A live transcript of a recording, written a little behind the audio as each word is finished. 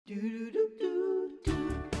Welcome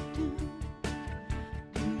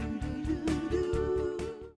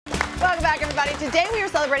back, everybody. Today we are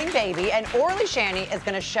celebrating baby, and Orly Shani is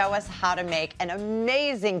going to show us how to make an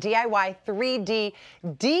amazing DIY 3D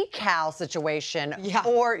decal situation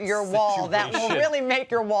for your wall that will really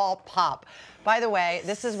make your wall pop. By the way,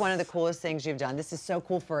 this is one of the coolest things you've done. This is so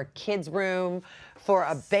cool for a kid's room, for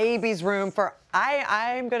a baby's room, for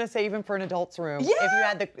I'm gonna say even for an adult's room, if you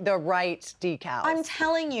had the right decals. I'm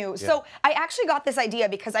telling you. So I actually got this idea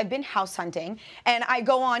because I've been house hunting, and I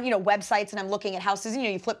go on, websites, and I'm looking at houses, and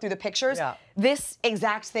you flip through the pictures. This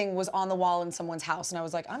exact thing was on the wall in someone's house, and I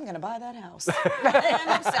was like, I'm gonna buy that house.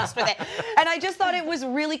 I'm obsessed with it. And I just thought it was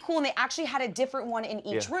really cool, and they actually had a different one in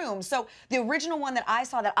each room. So the original one that I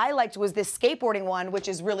saw that I liked was this skateboarding one, which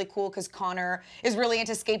is really cool because Connor is really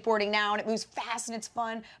into skateboarding now, and it moves fast and it's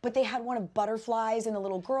fun. But they had one of butterflies in the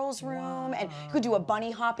little girl's room, and you could do a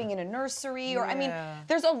bunny hopping in a nursery, or I mean,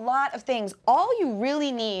 there's a lot of things. All you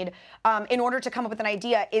really need in order to come up with an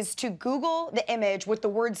idea is to Google the image with the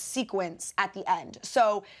word sequence at the end.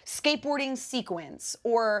 So skateboarding sequence,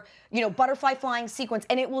 or butterfly flying sequence,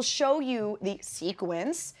 and it will show you the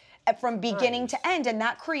sequence from beginning to end, and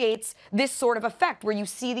that creates this sort of effect where you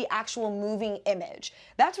see the actual moving image.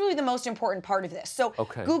 That's really the most important part of this. So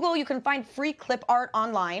Google, you can find free clip art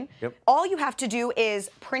online. All you have to do is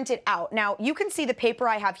print it out. Now, you can see the paper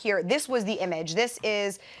I have here. This was the image. This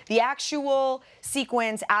is the actual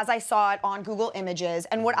sequence as I saw it on Google Images,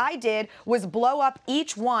 and what I did was blow up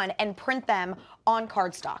each one and print them on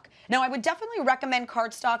cardstock. Now, I would definitely recommend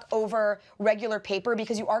cardstock over regular paper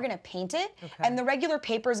because you are going to paint it, and the regular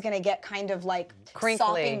paper is going to get kind of like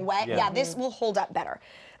sopping wet. This will hold up better.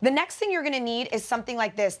 The next thing you're going to need is something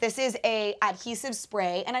like this. This is a adhesive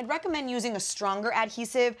spray, and I'd recommend using a stronger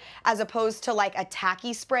adhesive as opposed to like a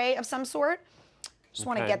tacky spray of some sort. Just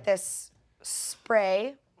want to get this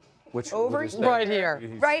spray over here. Right here.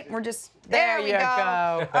 Right? We're just, there we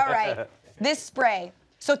go. All right, this spray.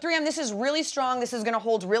 So 3M, this is really strong. This is going to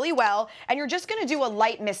hold really well. And you're just going to do a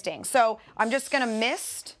light misting. So I'm just going to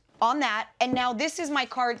mist on that. And now this is my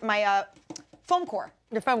foam core.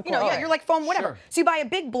 Your foam core. You're like foam, whatever. So you buy a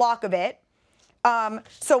big block of it.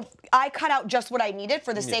 So I cut out just what I needed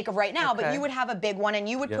for the sake of right now, but you would have a big one, and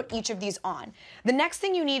you would put each of these on. The next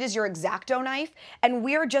thing you need is your X-Acto knife, and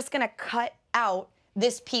we're just going to cut out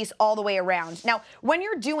this piece all the way around. Now, when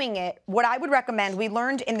you're doing it, what I would recommend, we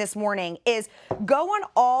learned in this morning, is go on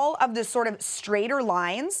all of the sort of straighter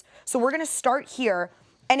lines. So we're gonna start here,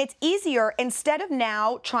 and it's easier, instead of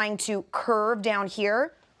now trying to curve down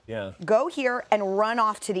here, go here and run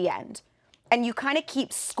off to the end. And you kind of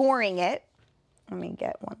keep scoring it. Let me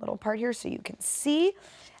get one little part here so you can see.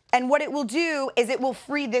 And what it will do is it will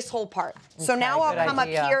free this whole part. So now I'll come up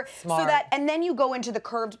here so that, and then you go into the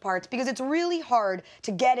curved parts because it's really hard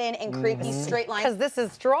to get in and create these straight lines. Because this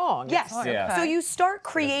is strong. Yes. So you start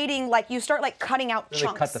creating, you start cutting out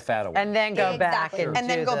chunks. Cut the fat away. And then go back and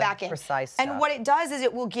then go back in. Precise stuff. And what it does is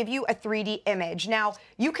it will give you a 3D image. Now,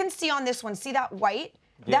 you can see on this one, see that white?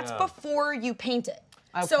 That's before you paint it.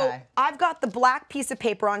 So I've got the black piece of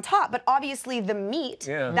paper on top, but obviously the meat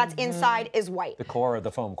that's inside is white. The core of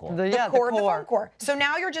the foam core. The core of the foam core. So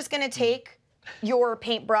now you're just going to take your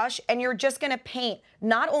paintbrush and you're just going to paint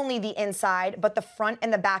not only the inside, but the front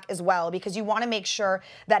and the back as well, because you want to make sure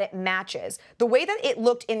that it matches. The way that it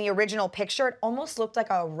looked in the original picture, it almost looked like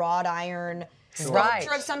a wrought iron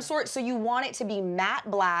sculpture of some sort, so you want it to be matte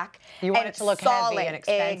black. You want it to look solid. Heavy and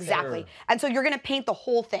expensive. Exactly. And so you're going to paint the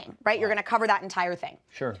whole thing, right? You're going to cover that entire thing.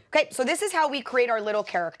 Okay, so this is how we create our little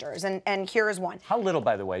characters, and here is one. How little,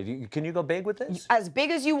 by the way? Can you go big with this? As big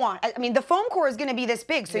as you want. I mean, the foam core is going to be this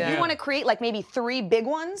big, so you want to create like maybe 3 big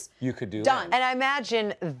ones. You could do Done. that. And I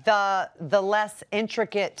imagine the less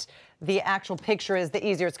intricate the actual picture is, the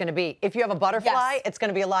easier it's going to be. If you have a butterfly, it's going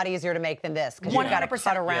to be a lot easier to make than this because you've got to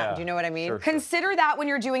cut around. Do you know what I mean? Consider that when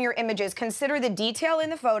you're doing your images. Consider the detail in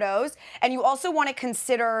the photos, and you also want to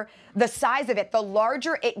consider the size of it. The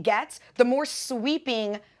larger it gets, the more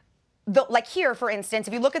sweeping. Like here, for instance,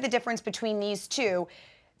 if you look at the difference between these two,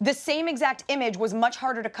 the same exact image was much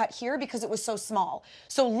harder to cut here because it was so small.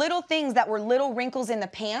 So little things that were little wrinkles in the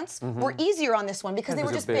pants were easier on this one because they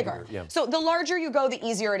were just bigger. So the larger you go, the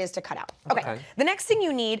easier it is to cut out. Okay. The next thing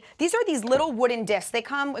you need, these are these little wooden discs. They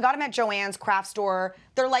come, we got them at Joann's craft store.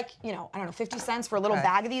 They're like, I don't know, 50 cents for a little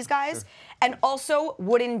bag of these guys. And also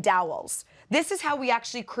wooden dowels. This is how we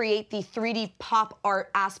actually create the 3D pop art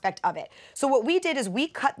aspect of it. So what we did is we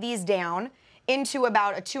cut these down into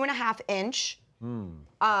about a 2.5 inch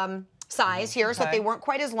size here so that they weren't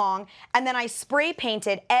quite as long. And then I spray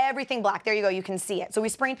painted everything black. There you go, you can see it. So we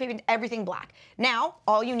spray painted everything black. Now,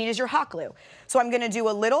 all you need is your hot glue. So I'm gonna do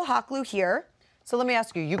a little hot glue here. So let me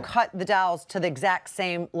ask you, you cut the dowels to the exact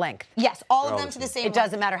same length? Yes, all of them to the same length. It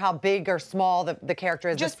doesn't matter how big or small the character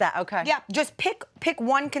is, just that, okay. Yeah, just pick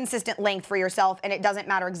one consistent length for yourself, and it doesn't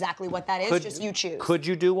matter exactly what that is, just you choose. Could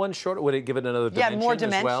you do one shorter? Would it give it another dimension more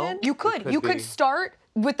dimension? as well? You could. You could start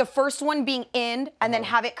with the first one being in, and then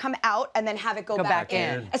have it come out, and then have it go back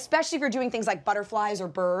in. Especially if you're doing things like butterflies or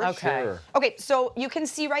birds. Okay. Sure. Okay, so you can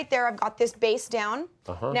see right there, I've got this base down.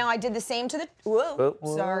 Now I did the same to the, whoa,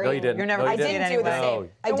 sorry. No, you didn't. You're never I gonna see it didn't do the anyway.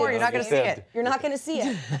 same. Don't worry, you're not gonna see it. You're not gonna see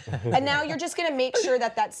it. And now you're just gonna make sure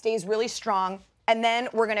that that stays really strong. And then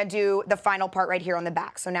we're gonna do the final part right here on the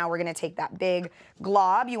back. So now we're gonna take that big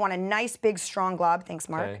glob. You want a nice, big, strong glob. Thanks,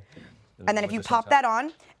 Mark. Okay. And then if you pop that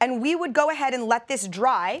on, and we would go ahead and let this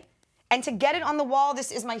dry. And to get it on the wall,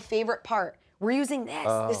 this is my favorite part. We're using this.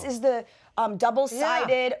 This is the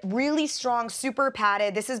double-sided, really strong, super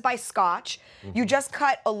padded. This is by Scotch. You just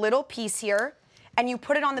cut a little piece here, and you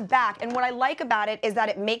put it on the back. And what I like about it is that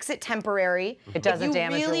it makes it temporary. It doesn't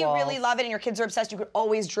damage your walls. If you really, really love it and your kids are obsessed, you could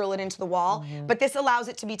always drill it into the wall. But this allows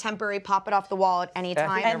it to be temporary, pop it off the wall at any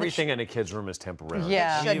time. Everything in a kid's room is temporary.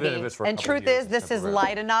 Yeah. Even if it's for a and couple truth years, is, this is temporary.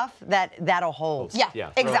 light enough that that'll hold.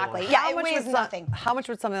 Yeah, exactly. Yeah, it weighs nothing. How much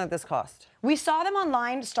would something like this cost? We saw them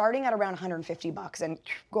online starting at around $150 and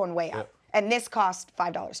going way up. And this cost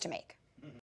 $5 to make.